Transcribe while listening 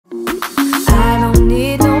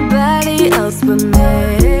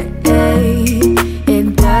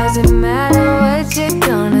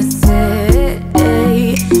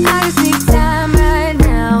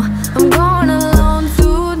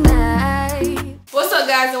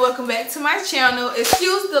guys, and welcome back to my channel.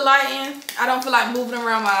 Excuse the lighting. I don't feel like moving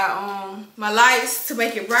around my lights to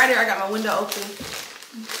make it brighter. I got my window open,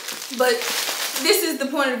 but this is the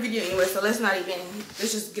point of the video anyway, so let's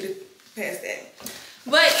just get it past that.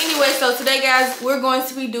 But anyway, so today guys, we're going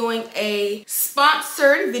to be doing a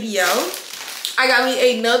sponsored video. I got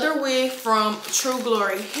me another wig from True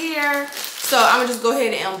Glory Hair, so I'm gonna just go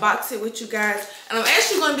ahead and unbox it with you guys. And I'm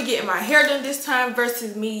actually going to be getting my hair done this time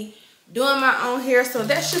versus me doing my own hair, so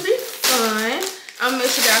that should be fun. I'm gonna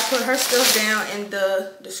make sure that I put her stuff down in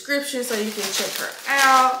the description so you can check her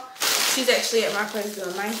out. She's actually at my place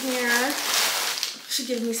doing my hair. She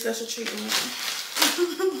gives me special treatment.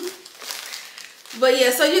 But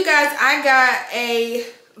yeah, so you guys, I got a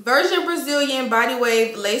Virgin Brazilian body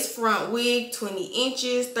wave lace front wig, 20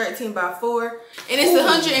 inches, 13 by 4, and it's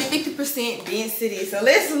 150% density. So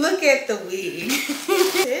let's look at the wig.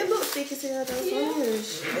 It looks thick as hell though.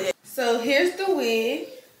 Yeah. So here's the wig.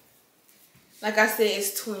 Like I said,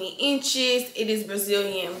 it's 20 inches. It is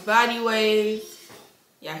Brazilian body wave.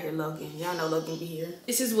 Y'all hear Logan. Y'all know Logan be here.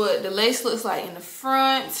 This is what the lace looks like in the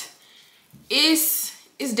front. It's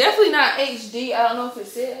definitely not HD. I don't know if it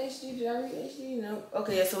said HD. Did I read HD? No.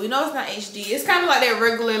 Okay, yeah, so we know it's not HD. It's kind of like that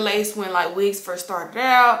regular lace when like wigs first started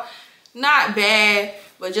out. Not bad,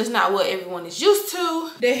 but just not what everyone is used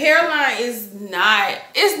to. The hairline is not,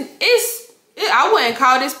 I wouldn't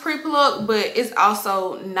call this pre-plucked, but it's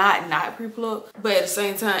also not pre-plucked. But at the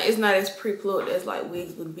same time, it's not as pre-plucked as like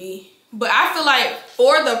wigs would be. But I feel like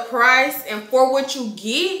for the price and for what you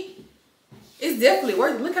get, it's definitely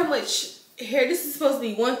worth it. Look how much hair. This is supposed to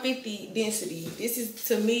be 150 density. This is,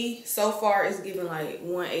 to me, so far it's giving like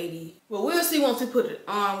 180. But we'll see once we put it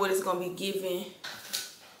on what it's gonna be giving.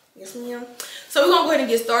 Yes, ma'am. So we're gonna go ahead and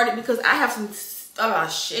get started because I have some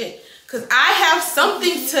because I have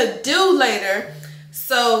something to do later.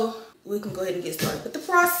 So we can go ahead and get started with the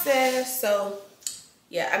process. So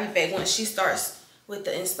yeah, I'll be back once she starts with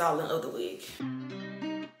the installing of the wig.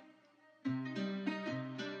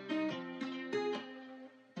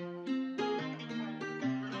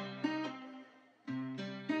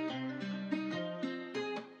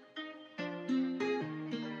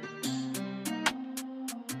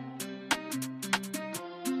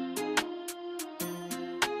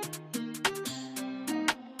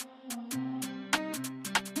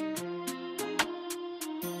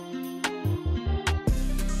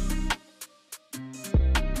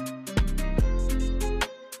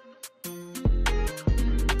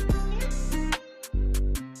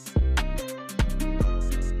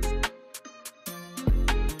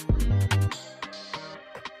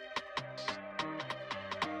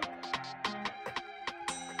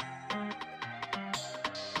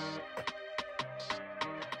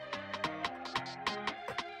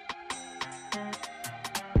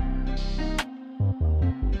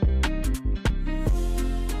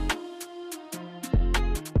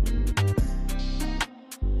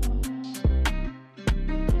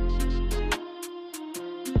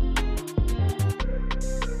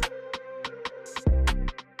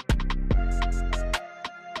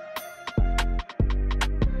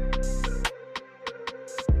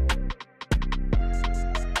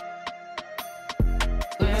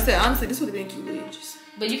 I said, honestly, this would have been cute edges.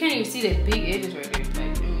 But you can't even see the big edges right there.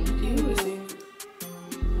 Like, you would see.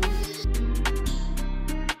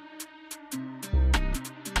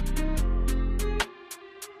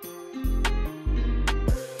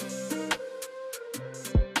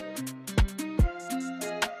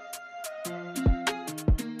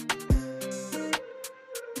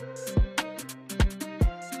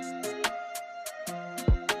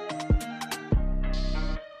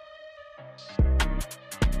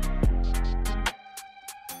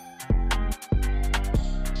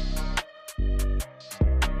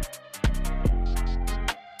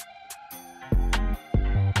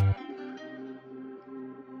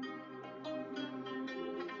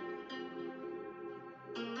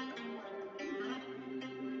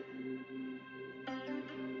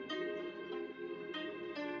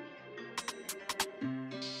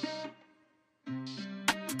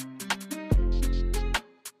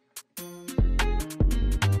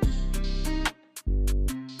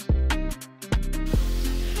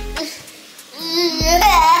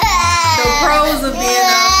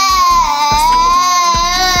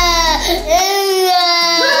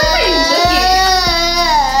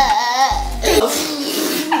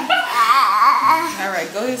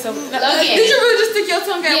 Did you really just stick your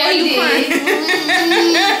tongue out while you crying?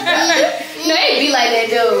 No, it be like that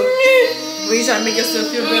though. Were you trying to make yourself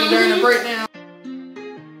feel better during the breakdown?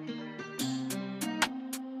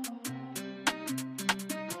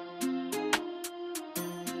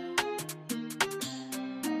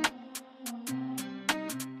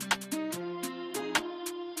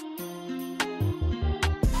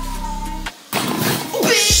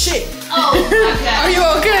 shit. Oh my god. Are you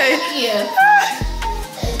okay? Yeah.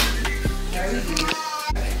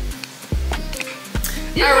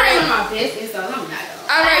 Alright. One of my best installs. I'm not.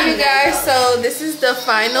 Alright, you guys. So this is the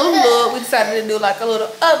final look. We decided to do like a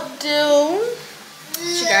little updo.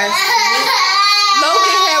 You guys see?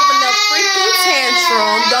 Logan having a freaking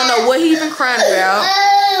tantrum. Don't know what he even crying about.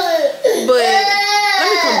 But let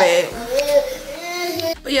me come back.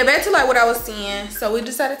 But yeah, back to like what I was saying. So we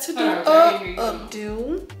decided to do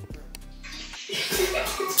updo.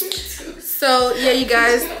 So yeah, you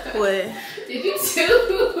guys, what? Did you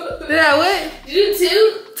toot? Did I what? Did you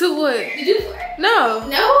toot? To what? Did you? No.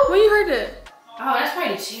 No? When you heard that? Oh, that's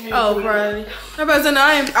probably the cherry. Oh, probably.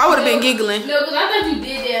 I would have been giggling. No, because I thought you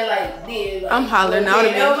did that like. I'm hollering.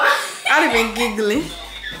 I'd have been giggling.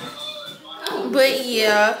 But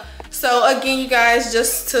yeah. So again, you guys,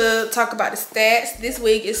 just to talk about the stats, this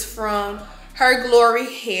wig is from her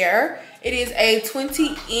Glory Hair. It is a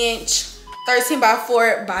 20-inch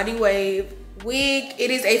 13x4 body wave wig. It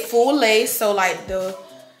is a full lace, so like the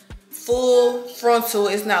full frontal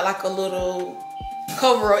is not like a little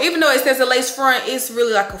cover. Even though it says a lace front, it's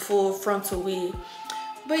really like a full frontal wig.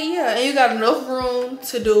 But yeah, and you got enough room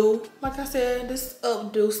to do, like I said, this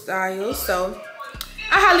updo style. So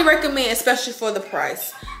I highly recommend, especially for the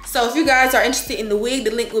price. So if you guys are interested in the wig,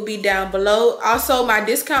 the link will be down below. Also, my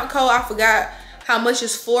discount code, I forgot how much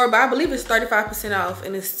it's for, but I believe it's 35% off,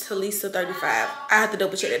 and it's Talisa 35. I have to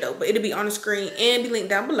double check that though, but it'll be on the screen and be linked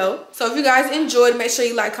down below. So if you guys enjoyed, make sure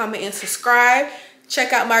you like, comment, and subscribe.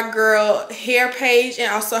 Check out my girl hair page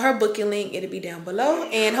and also her booking link. It'll be down below.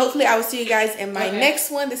 And hopefully I will see you guys in my next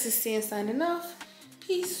one. This is Cinn signing off.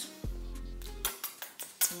 Peace.